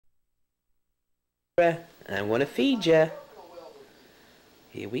I want to feed you.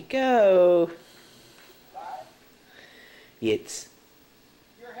 Here we go. It's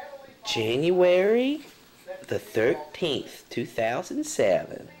January the 13th,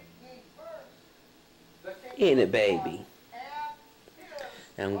 2007. Ain't it, baby?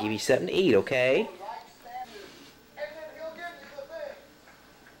 I'm going to give you something to eat, okay?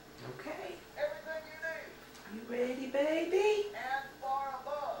 Okay. You ready, baby?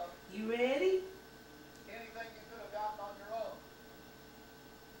 You ready?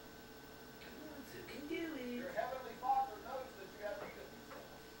 You can do it. Your heavenly Father knows that you have need of these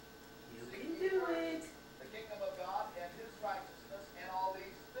things. You can do it. The kingdom of God and His righteousness, and all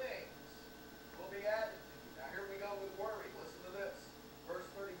these things will be added to you. Now here we go with worry. Listen to this. Verse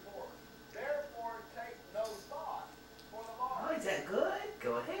 34. Therefore take no thought for the morrow. Oh, is that good?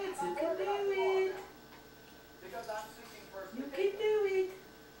 Go ahead, so you can do it. Because I'm seeking first the kingdom. You can do it.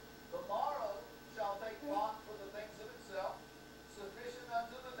 The morrow shall take thought for the things of itself. Sufficient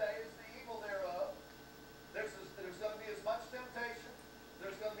unto the day is the evil thereof. There's going to be as much temptation.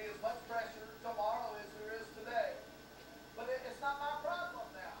 There's going to be as much pressure tomorrow as there is today. But it's not my problem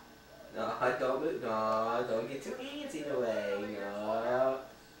now. No, don't get too antsy the way. No.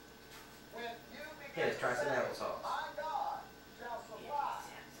 Here, let's try some applesauce. My God shall supply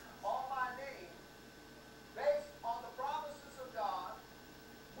all my needs based on the promises of God.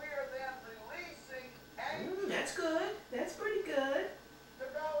 We are then releasing angels. That's good. That's pretty good. To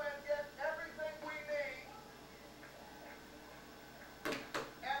go and get everything we need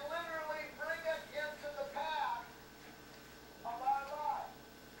and literally bring it into the path of our life.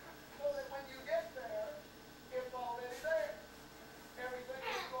 So that when you get there, it's already there. Everything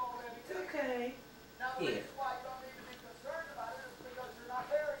is already there. It's okay. Now the reason why you don't need to be concerned about it is because you're not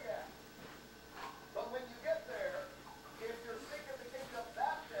there yet. But when you get there, if you're seeking the kingdom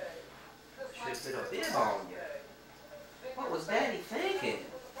that day, just like you did last day, what was Daddy thinking?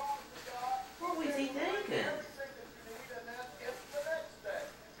 What was he thinking?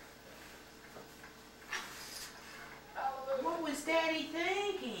 What was Daddy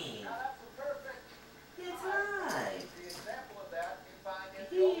thinking? Now that's a perfect. It's right. The example of that you find in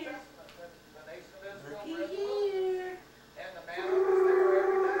the Old Testament. The nation of Israel here. And the manna was there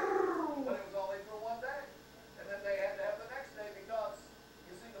every day. But it was only for one day. And then they had to have the next day because,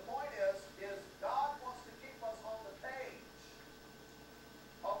 you see, the point is God wants to keep us on the page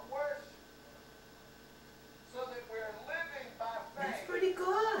of worship. So that we're living by faith. That's pretty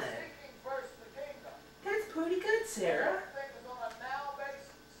good. Seeking first the kingdom. That's pretty good, Sarah. Everything is on a now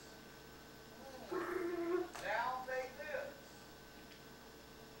basis. Now faith is.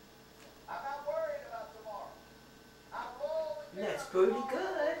 I'm not worried about tomorrow. I'm rolling. That's pretty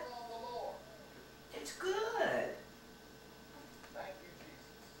good. It's good. Thank you,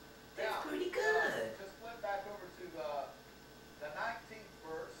 Jesus. That's pretty good. Just flip back over to the 19th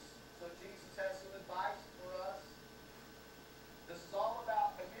verse. So Jesus has some advice for us. This is all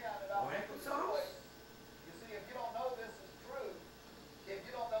about, again, about making a choice. You see, if you don't know this is true, if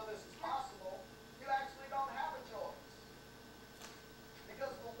you don't know this is possible, you actually don't have a choice.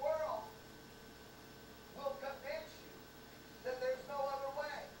 Because the world will convince you that there's no other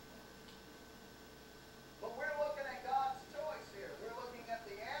way. But we're looking at God's choice here. We're looking at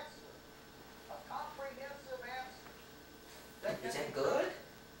the answer, a comprehensive answer. Is that good?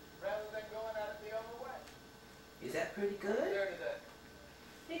 Rather than going at it the other way. Is that pretty good? There today.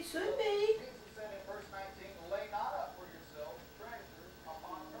 It should be. Jesus said in verse 19, lay not up for yourselves treasures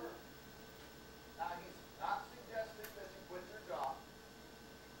upon earth. Now he's not suggesting that you quit your job.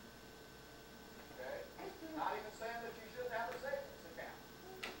 Okay? Not even saying that you shouldn't have a savings account.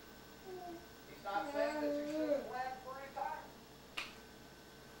 He's not saying that you shouldn't plan for retirement.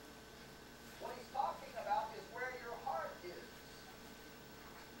 What he's talking about is where your heart is.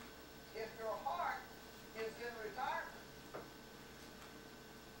 If your heart is in retirement,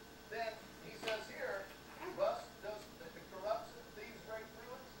 then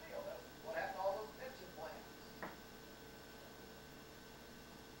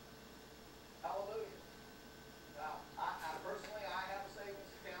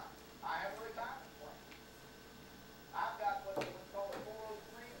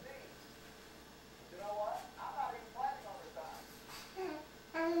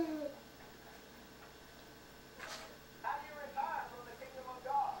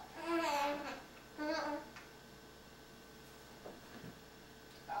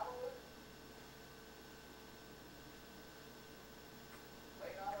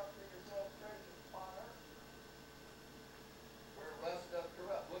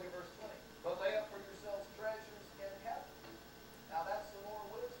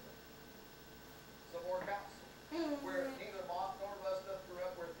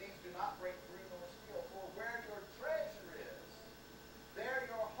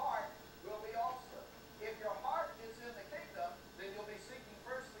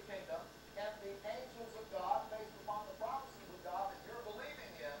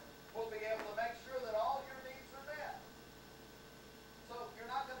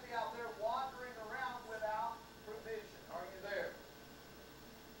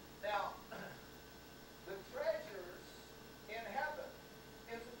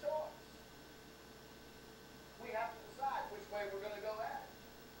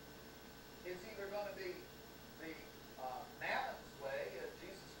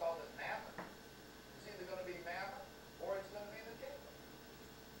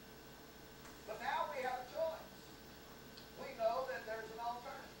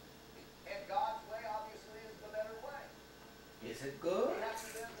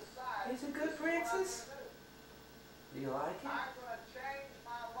Jesus? Do you like it? I'm going to change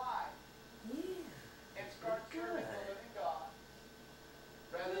my life Yeah. and That's start pretty serving the good. living God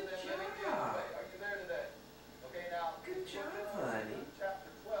rather Good than living the job. other way. Are you there today? Okay, now, Good if you look job, in honey. Luke chapter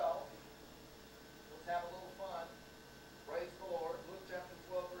 12, let's have a little fun. Praise the Lord. Luke chapter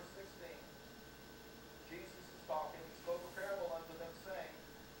 12, verse 16. Jesus is talking. He spoke a parable unto them, saying,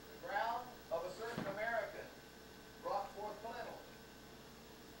 the ground of a certain American brought forth plentifully.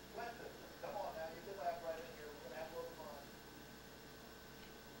 Come on now, you can laugh right in here. We're going to have a little fun.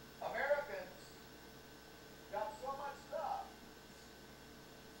 Americans got so much stuff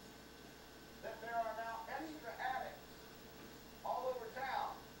that there are now extra addicts all over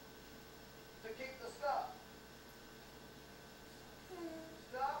town to keep the stuff.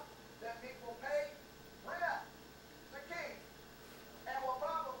 Stuff that people pay rent to keep and will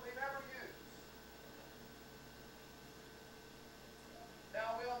probably never use.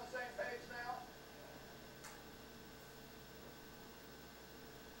 Now, are we on the same page now?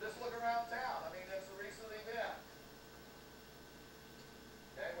 Just look around town. I mean, it's a recent event.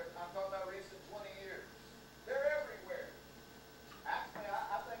 Okay, I'm talking about recent 20 years. They're everywhere. Actually,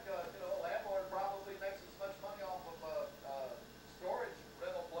 I think a landlord probably makes as much money off of a storage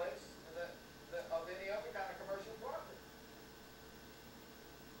rental place of any other kind of commercial property.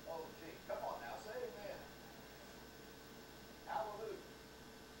 Oh, gee, come on now, say amen. Hallelujah.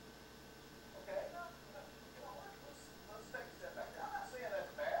 Okay, now, let's take a step back. I'm not saying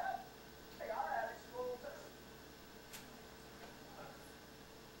that's bad. Hey, our addicts go too.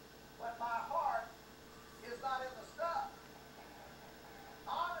 But my heart is not in the stuff.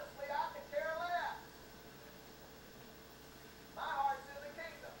 Honestly, I could care less. My heart's in the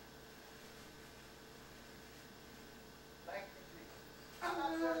kingdom. Thank you, Jesus. I'm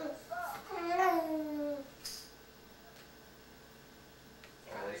not selling stuff.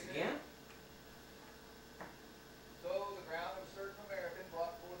 Try this again. So the ground of a certain American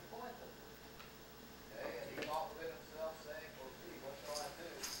brought forth plentifully. Okay, and he thought within himself, saying, well, gee, what shall I do?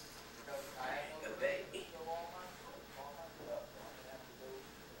 Because I have no room to bestow all my fruit, all my stuff. So I'm going to have to go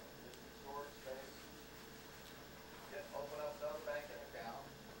get some storage space, open up another banking account,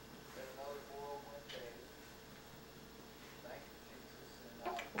 get another 401k. Thank you, Jesus. And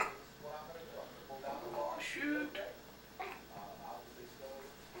this is what I'm going to do. I'm going to pull down the bar. Shoot. Okay. I will bestow,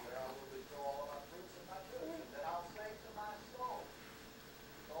 there I will bestow all of my fruits and my goods. And then I'll say to my soul,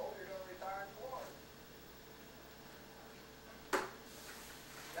 soul, you're going to retire in Florida.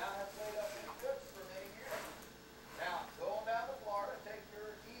 Now have laid up these goods for many years. Now, go on down to Florida, take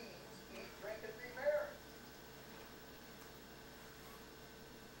your ease, eat, drink, and be merry.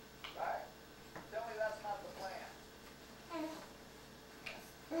 Right? Tell me that's not the plan.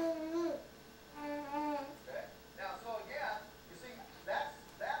 Okay? Now, so again, you see, that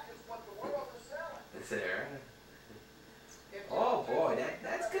is what the world is selling. Is there? If you Oh don't boy, choose the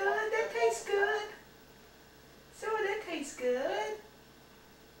that's kingdom, good. That tastes good. So that tastes good.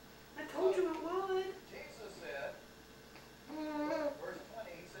 I told you it would. Jesus said, verse 20,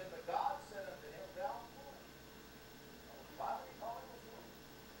 he said, but God said unto him, thou fool. Why would he call him a fool?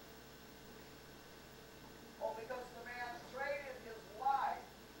 Oh, because the man traded his life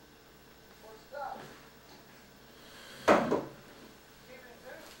for stuff. He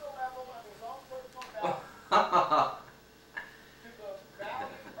reduced the level of his own personal value to the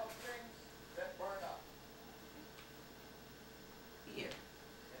value of things that burn up. Here.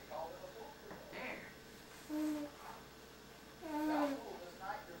 And he called him a fool for that. There. Thou fool, this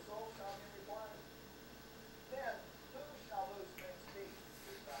night your soul shall be required. Then who shall those things be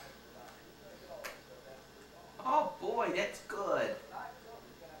which thou hast provided? Who's going to get all that stuff after it's gone? Oh boy, that's good. The night is over.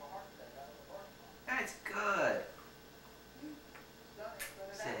 He's going to have a heart attack out of the parking lot. That's good. Stunning, but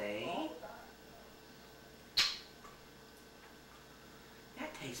it happens See? all the time.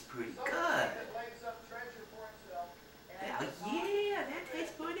 That tastes pretty So good. he that lays up treasure for himself and Oh does not yeah, that give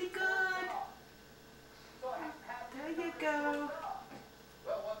tastes pretty towards good. God. So how do There you you come rich towards go. God?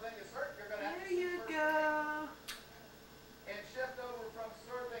 Well, one thing is certain, you're going to have to There you seek first go. and shift over from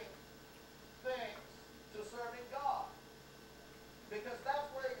serving things to serving God. Because that's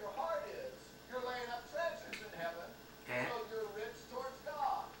where your heart is. You're laying up treasures in heaven, Okay. so you're rich towards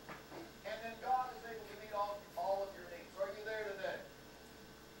God. And then God is able to meet all of your needs. Are you there today?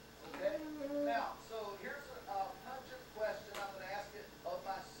 Okay?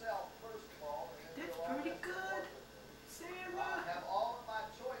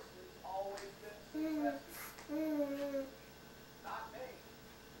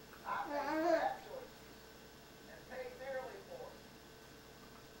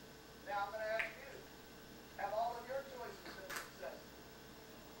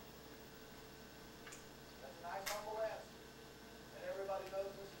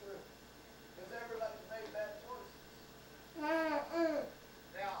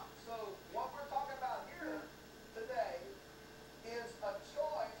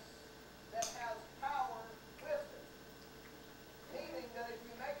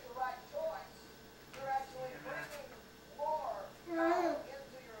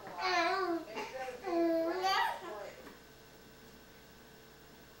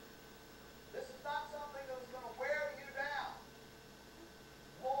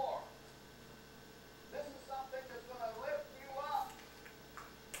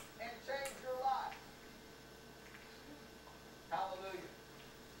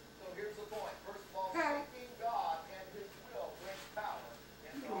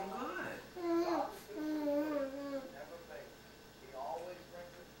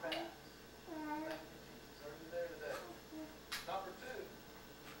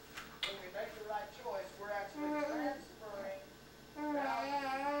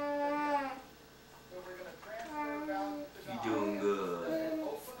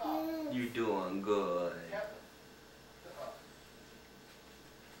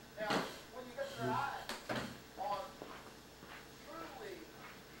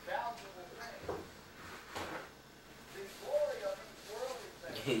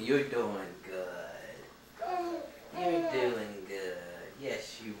 You're doing good. You're doing good.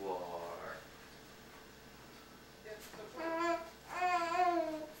 Yes, you are. It's the truth.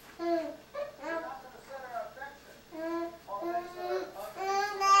 We're not going to set our affection on things that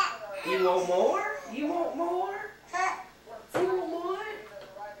are You want more? You want more? We're You want more? at the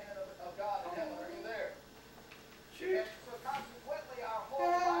right hand of God in heaven. Are you there? Sure. And so consequently, our whole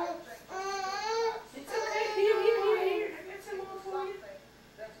life changes. It's okay. Here. I got some more for you. Something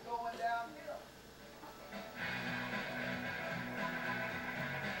that's going downhill.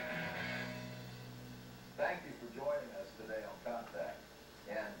 Thank you for joining us today on Contact.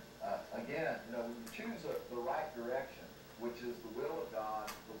 And again, when you choose the right direction, which is the will of God,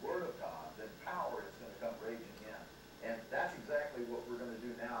 the Word of God, then power is going to come raging in. And that's exactly what we're going to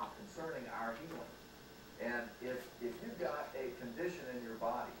do now concerning our healing. And if you've got a condition in your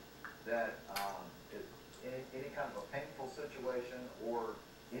body that any kind of a painful situation or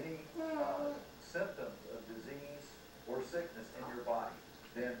any symptoms of disease or sickness in your body,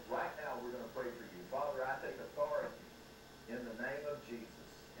 then right now we're going to pray for you. Father, I take authority in the name of Jesus,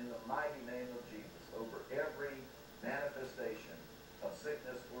 in the mighty name of Jesus, over every manifestation of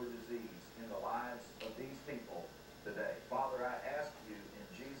sickness or disease in the lives of these people today. Father, I ask you in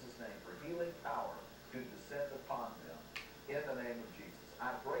Jesus' name for healing power to descend upon them in the name of Jesus.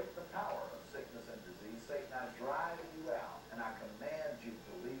 I break the power of sickness and disease. Satan, I drive you out, and I command you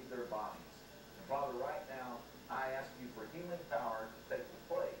to leave their bodies. And Father, right now, I ask you for healing power to take the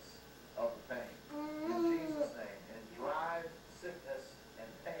place of the pain. In Jesus' name, and drive sickness and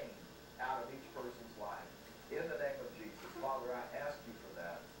pain out of each person's life. In the name of Jesus, Father, I ask you for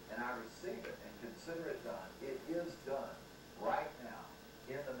that, and I receive it and consider it done. It is done right now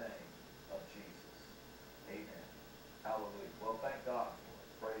in the name of Jesus. Amen. Hallelujah. Well, thank God for it.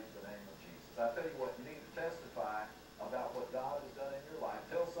 Praise the name of Jesus. I tell you what, you need to testify about what God has done in your life.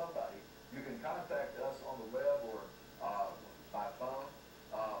 Tell somebody. You can contact us on the web or by phone,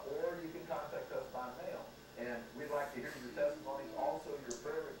 or you can contact us by mail. And we'd like to hear your testimonies, also your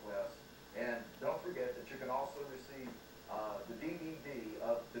prayer requests. And don't forget that you can also receive the DVD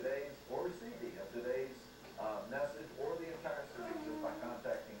of today's, or CD of today's message, or the entire series just by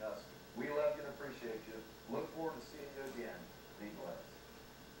contacting us. We love you and appreciate you. Look forward to seeing you again. Be blessed.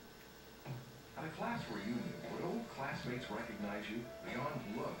 At a class reunion, would old classmates recognize you? Beyond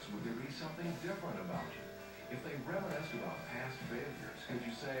looks, would there be something different about you? If they reminisced about past failures, could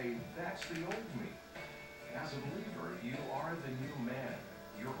you say, that's the old me? As a believer, you are the new man.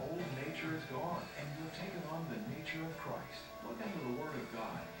 Your old nature is gone, and you have taken on the nature of Christ. Look into the Word of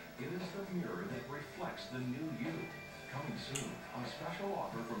God. It is the mirror that reflects the new you. Coming soon, a special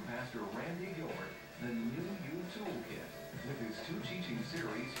offer from Pastor Randy Gilbert, the New You Toolkit. With his 2 teaching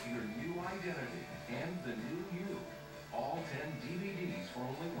series, Your New Identity and The New You. All 10 DVDs for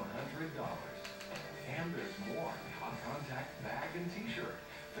only $100. And there's more. A contact bag and t-shirt.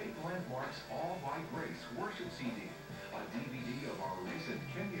 Faith Landmarks All by Grace Worship CD. A DVD of our recent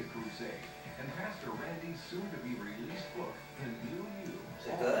Kenya Crusade. And Pastor Randy's soon-to-be-released book, The New You. Is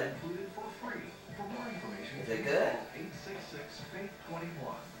it all good? included for free. For more information, Is it please good? call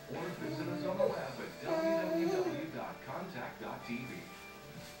 866-FAITH-21 or visit us on the web at www.contact.tv.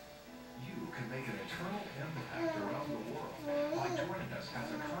 You can make an eternal impact around the world by joining us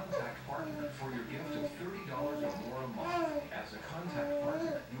as a contact partner for your gift of $30 or more a month. As a contact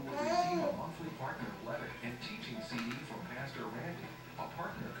partner, you will receive a monthly partner letter and teaching CD from Pastor Randy, a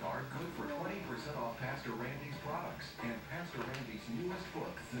partner card good for 20% off Pastor Randy's products, and Pastor Randy's newest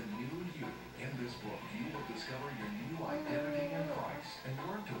book, The New You. In this book, you will discover your new identity in Christ and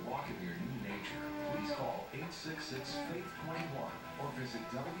learn to walk in your new nature. Please call 866-FAITH-21 or visit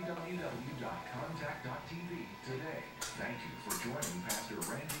www.contact.tv today. Thank you for joining Pastor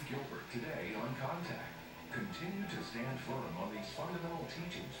Randy Gilbert today on Contact. Continue to stand firm on these fundamental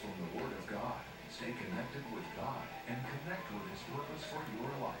teachings from the Word of God. Stay connected with God and connect with His purpose for your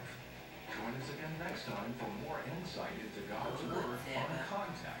life. Join us again next time for more insight into God's Word on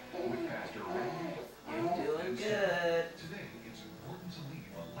Contact with Pastor Randy. You're doing good. Today, it's important to leave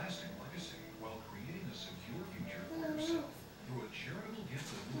a lasting legacy while creating a secure future for yourself. Through a charitable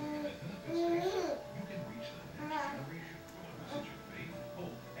gift of living that benefits nations, you can reach the next generation with a message of faith,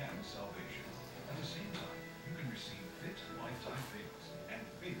 hope, and salvation. At the same time, you can receive fixed lifetime payments and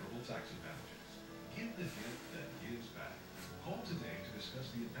favorable tax advantages. Give the gift that gives back. Call today to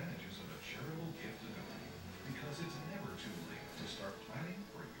discuss the advantages of a charitable gift annuity, because it's never too late to start planning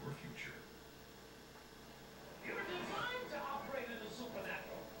for your future. You're designed to operate in the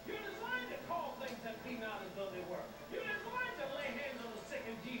supernatural. You're designed to call things that be not as though they were. You're designed to lay hands on the sick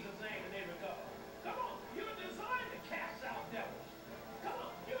in Jesus' name and they recover. Come on, you're designed to cast out devils. Come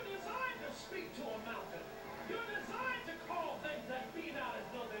on,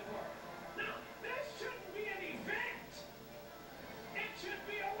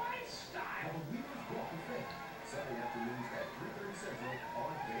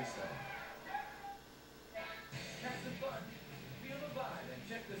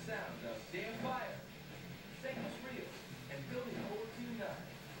 sound of Day of Fire, Satan's Real, and Building 429.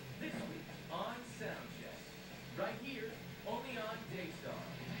 This week on Soundcheck. Right here, only on Daystar.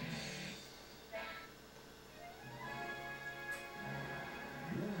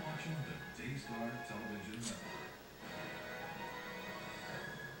 You're watching the Daystar Television Network.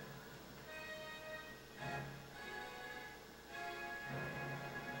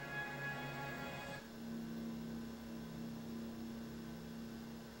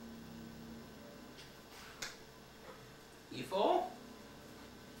 You full?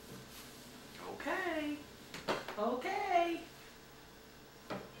 Okay. Okay.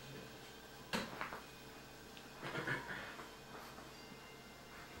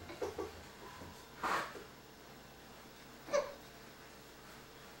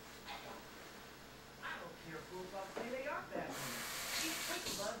 I don't care if fools say they are bad ones. These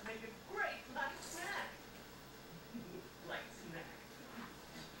twinkle bugs make a great light snack. Light snack.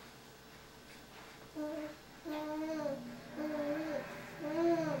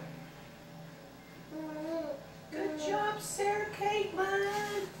 Good job, Sarah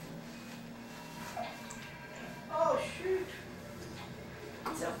Caitlin. Oh, shoot.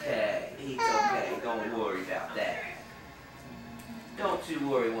 It's okay. It's okay. Don't worry about that. Don't you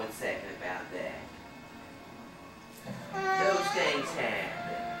worry one second about that. Those things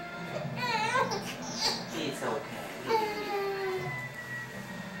happen. It's okay.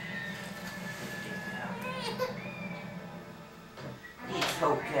 It's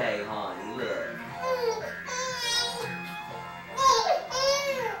okay, honey. Look.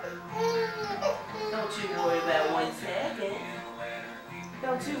 Don't you worry about 1 second.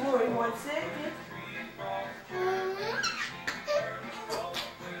 Don't you worry 1 second. Well,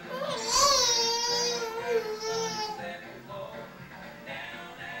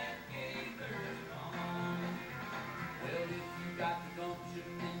 if you got the gumption,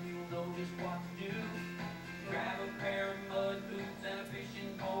 then you'll know just what to do. Grab a pair of mud boots and a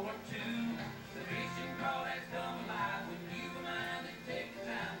fishing pole or two. The fishing rod has come alive when you've a mind to take the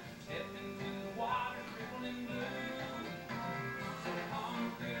time. Step into the water, rippling blue. So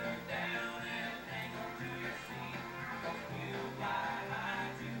hunker down and hang on to your seat. 'Cause we'll fly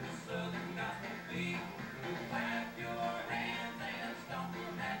high to the southern gospel beat. We'll clap your hands and stomp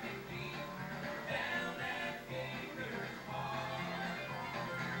your happy feet. Down at Gator's Pond.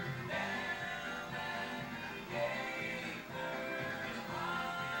 Down at Gator's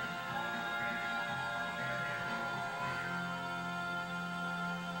Pond.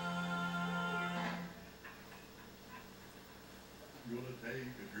 Gonna take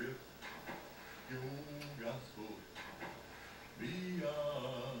a trip, your gospel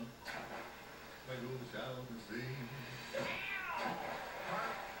beyond. I go south and sing.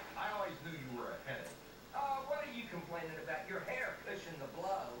 I always knew you were a headache. What are you complaining about? Your hair pushing the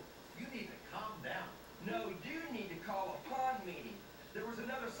blow. You need to calm down. No, you need to call a pond meeting. There was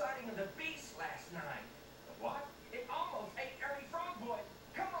another sighting of the beast last night. What? It almost ate Ernie Frog Boy.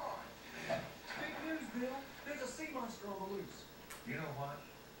 Come on. Big news, Bill. There's a sea monster on the loose. You know what?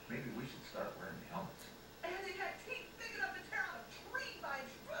 Maybe we should start wearing helmets. And it had teeth big enough to tear out a tree by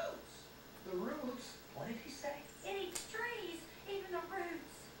its roots. The roots? What did he say? It eats trees, even the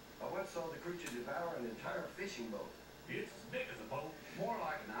roots. I once saw the creature devour an entire fishing boat. It's as big as a boat. More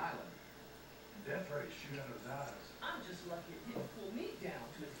like an island. Death rays shoot out of his eyes. I'm just lucky it didn't pull me down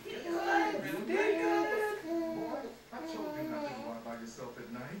to its heels. You did good. Boy, I told you not to go out by yourself at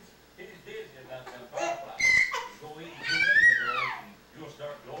night. It's dizzy about them fireflies. You go eat too many of those and you'll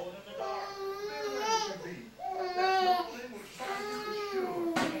start glowing in the dark. There should be. That's no thing with scientists for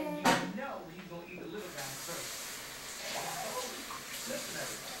sure. And you know he's gonna eat a little guy first. Listen,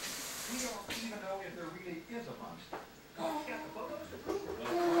 everybody. We don't even know if there really is a monster. We got the photos to prove it.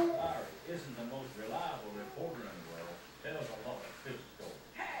 Well, Larry isn't the most reliable reporter in the world. Tells a lot of fish stories.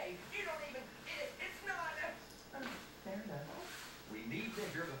 Hey, you don't even. It's not. Fair enough. We need to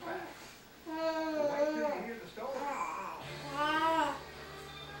hear the facts. Wait till you hear the story.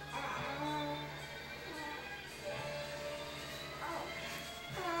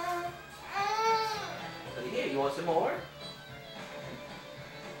 Here, you want some more? I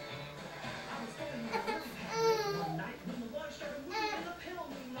was standing in the room one night when the water started moving in the pale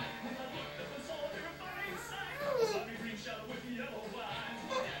moonlight. When I looked up and saw a terrifying sight. A zombie green shadow with yellow eyes.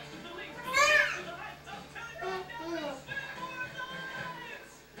 Next to the link from the to the heights. I'm telling you right now, it's Spanish for his eyes.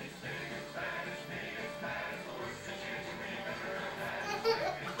 It's Spanish for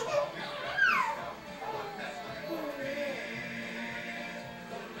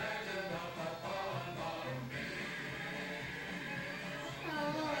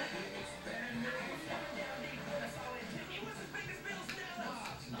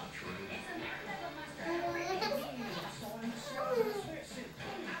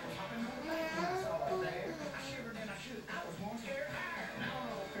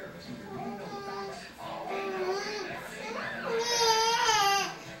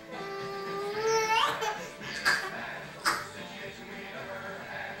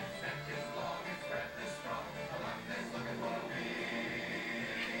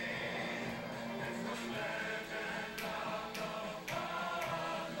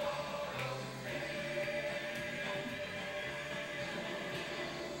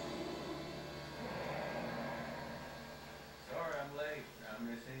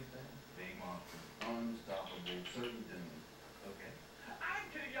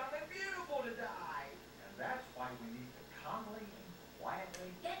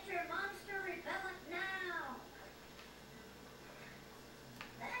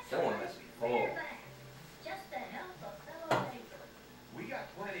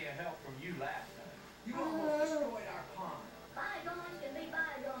plenty of help from you last time. You almost destroyed our pond. Bygones can be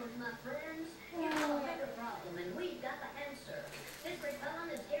bygones, my friends. You have a bigger problem, and we've got the answer. This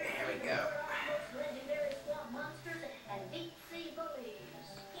pond is There we guaranteed to go. lure our most legendary swamp monsters and deep sea bullies.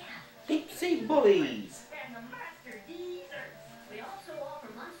 Yeah. Deep sea bullies.